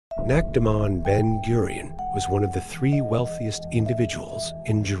Nakdimon ben-Gurion was one of the three wealthiest individuals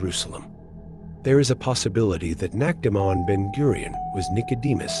in Jerusalem. There is a possibility that Nakdimon ben-Gurion was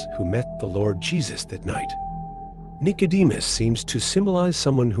Nicodemus who met the Lord Jesus that night. Nicodemus seems to symbolize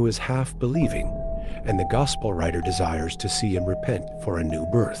someone who is half believing, and the gospel writer desires to see him repent for a new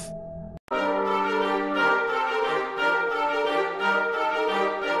birth.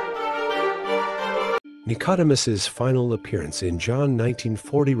 Nicodemus's final appearance in John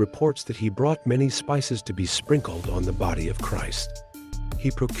 19:40 reports that he brought many spices to be sprinkled on the body of Christ.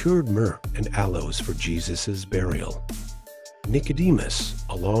 He procured myrrh and aloes for Jesus' burial. Nicodemus,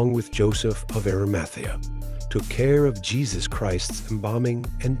 along with Joseph of Arimathea, took care of Jesus Christ's embalming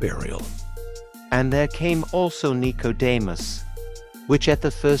and burial. And there came also Nicodemus, which at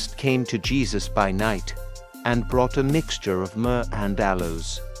the first came to Jesus by night, and brought a mixture of myrrh and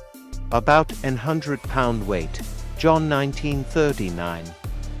aloes, about 100 pound weight. John 19:39.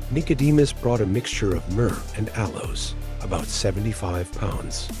 Nicodemus brought a mixture of myrrh and aloes, about 75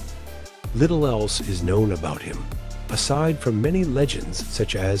 pounds. Little else is known about him, aside from many legends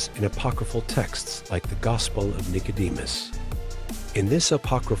such as in apocryphal texts like the Gospel of Nicodemus. In this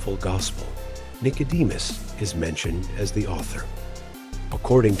apocryphal gospel, Nicodemus is mentioned as the author.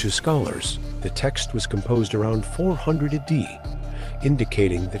 According to scholars, the text was composed around 400 AD,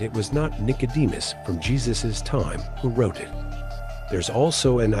 indicating that it was not Nicodemus from Jesus' time who wrote it. There's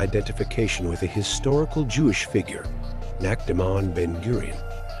also an identification with a historical Jewish figure, Nakdimon ben-Gurion,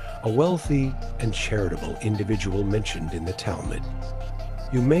 a wealthy and charitable individual mentioned in the Talmud.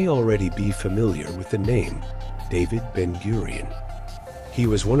 You may already be familiar with the name David ben-Gurion. He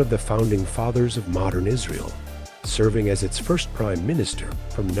was one of the founding fathers of modern Israel, serving as its first prime minister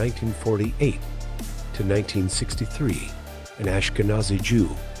from 1948 to 1963, an Ashkenazi Jew,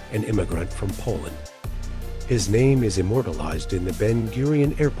 an immigrant from Poland. His name is immortalized in the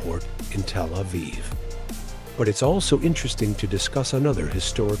Ben-Gurion Airport in Tel Aviv. But it's also interesting to discuss another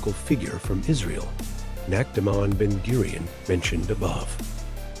historical figure from Israel, Nakdimon ben-Gurion, mentioned above.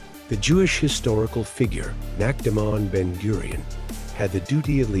 The Jewish historical figure, Nakdimon ben-Gurion, had the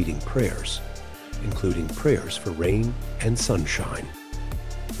duty of leading prayers, including prayers for rain and sunshine.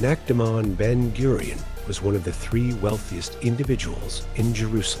 Nakdimon ben-Gurion was one of the three wealthiest individuals in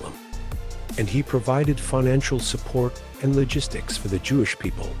Jerusalem, and he provided financial support and logistics for the Jewish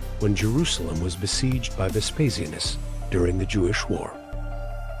people when Jerusalem was besieged by Vespasianus during the Jewish War.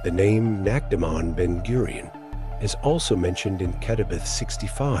 The name Nakdimon ben-Gurion is also mentioned in Ketubeth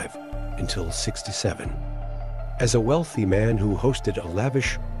 65 until 67. As a wealthy man who hosted a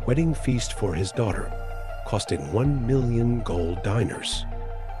lavish wedding feast for his daughter, costing 1 million gold dinars.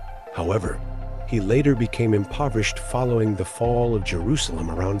 However, he later became impoverished following the fall of Jerusalem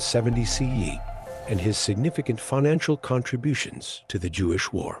around 70 CE and his significant financial contributions to the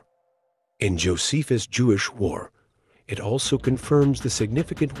Jewish war. In Josephus' Jewish War, it also confirms the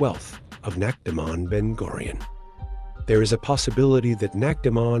significant wealth of Nakdimon ben-Gurion. There is a possibility that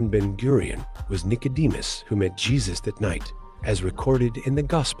Nakdimon ben-Gurion was Nicodemus who met Jesus that night, as recorded in the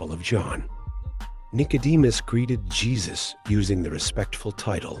Gospel of John. Nicodemus greeted Jesus using the respectful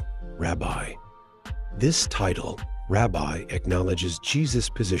title, Rabbi. This title, Rabbi, acknowledges Jesus'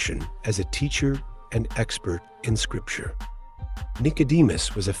 position as a teacher and expert in Scripture.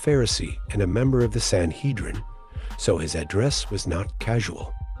 Nicodemus was a Pharisee and a member of the Sanhedrin, so his address was not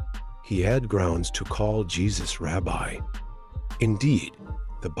casual. He had grounds to call Jesus Rabbi. Indeed,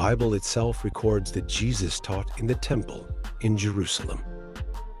 the Bible itself records that Jesus taught in the temple in Jerusalem.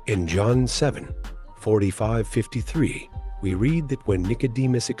 In John 7:45-53, we read that when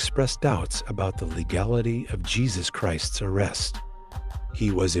Nicodemus expressed doubts about the legality of Jesus Christ's arrest,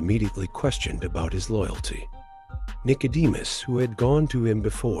 he was immediately questioned about his loyalty. Nicodemus, who had gone to him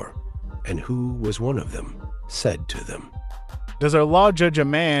before, and who was one of them, said to them, "Does our law judge a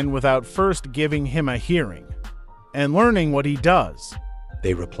man without first giving him a hearing, and learning what he does?"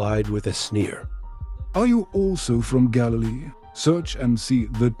 They replied with a sneer, "Are you also from Galilee? Search and see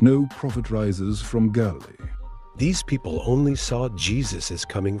that no prophet rises from Galilee." These people only saw Jesus as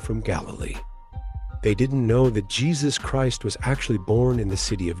coming from Galilee. They didn't know that Jesus Christ was actually born in the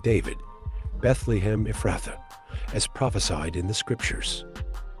city of David, Bethlehem Ephrathah, as prophesied in the Scriptures.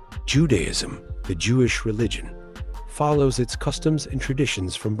 Judaism, the Jewish religion, follows its customs and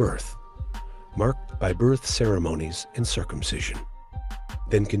traditions from birth, marked by birth ceremonies and circumcision,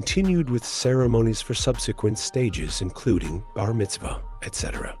 then continued with ceremonies for subsequent stages including bar mitzvah,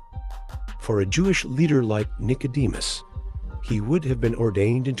 etc. For a Jewish leader like Nicodemus, he would have been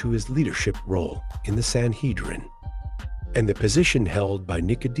ordained into his leadership role in the Sanhedrin, and the position held by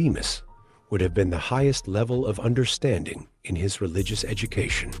Nicodemus would have been the highest level of understanding in his religious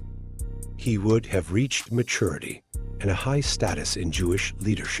education. He would have reached maturity and a high status in Jewish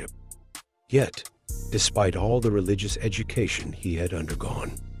leadership. Yet, despite all the religious education he had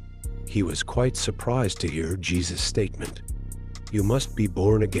undergone, he was quite surprised to hear Jesus' statement, "You must be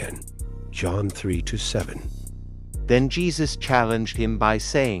born again," John 3:7. Then Jesus challenged him by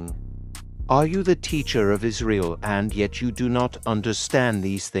saying, "Are you the teacher of Israel, and yet you do not understand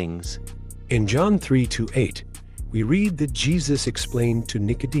these things?" In John 3:8, we read that Jesus explained to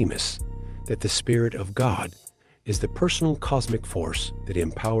Nicodemus that the Spirit of God is the personal cosmic force that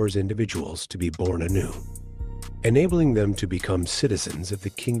empowers individuals to be born anew, enabling them to become citizens of the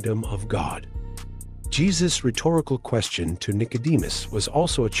kingdom of God. Jesus' rhetorical question to Nicodemus was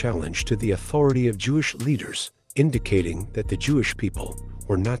also a challenge to the authority of Jewish leaders, indicating that the Jewish people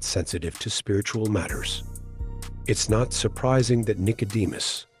were not sensitive to spiritual matters. It's not surprising that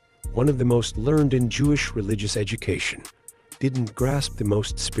Nicodemus, one of the most learned in Jewish religious education, didn't grasp the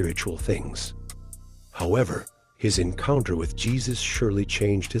most spiritual things. However, his encounter with Jesus surely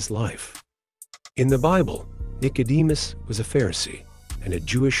changed his life. In the Bible, Nicodemus was a Pharisee and a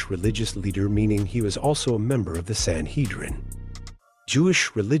Jewish religious leader, meaning he was also a member of the Sanhedrin.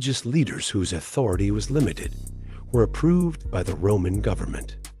 Jewish religious leaders whose authority was limited were approved by the Roman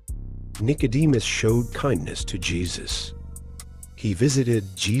government. Nicodemus showed kindness to Jesus. He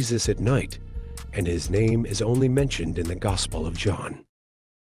visited Jesus at night, and his name is only mentioned in the Gospel of John.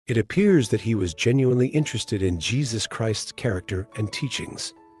 It appears that he was genuinely interested in Jesus Christ's character and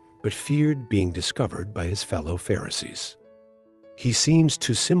teachings, but feared being discovered by his fellow Pharisees. He seems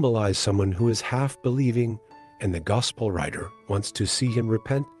to symbolize someone who is half-believing, and the Gospel writer wants to see him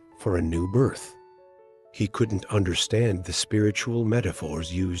repent for a new birth. He couldn't understand the spiritual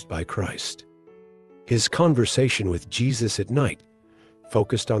metaphors used by Christ. His conversation with Jesus at night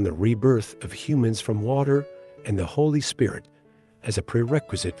focused on the rebirth of humans from water and the Holy Spirit as a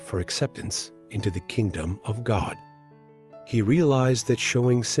prerequisite for acceptance into the kingdom of God. He realized that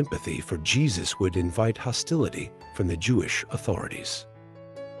showing sympathy for Jesus would invite hostility from the Jewish authorities.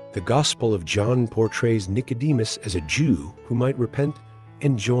 The Gospel of John portrays Nicodemus as a Jew who might repent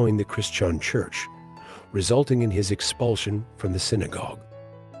and join the Christian church, resulting in his expulsion from the synagogue.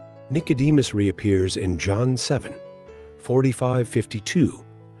 Nicodemus reappears in John 7:45-52,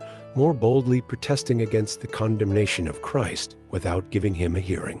 more boldly protesting against the condemnation of Christ without giving him a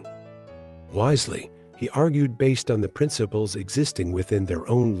hearing. Wisely, he argued based on the principles existing within their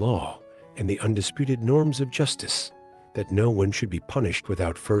own law and the undisputed norms of justice that no one should be punished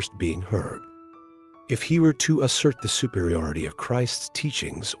without first being heard. If he were to assert the superiority of Christ's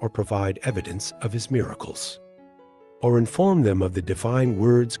teachings or provide evidence of his miracles, or inform them of the divine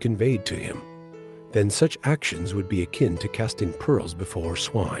words conveyed to him, then such actions would be akin to casting pearls before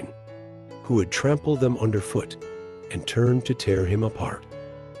swine, who would trample them underfoot and turn to tear him apart.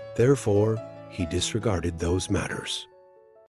 Therefore, he disregarded those matters.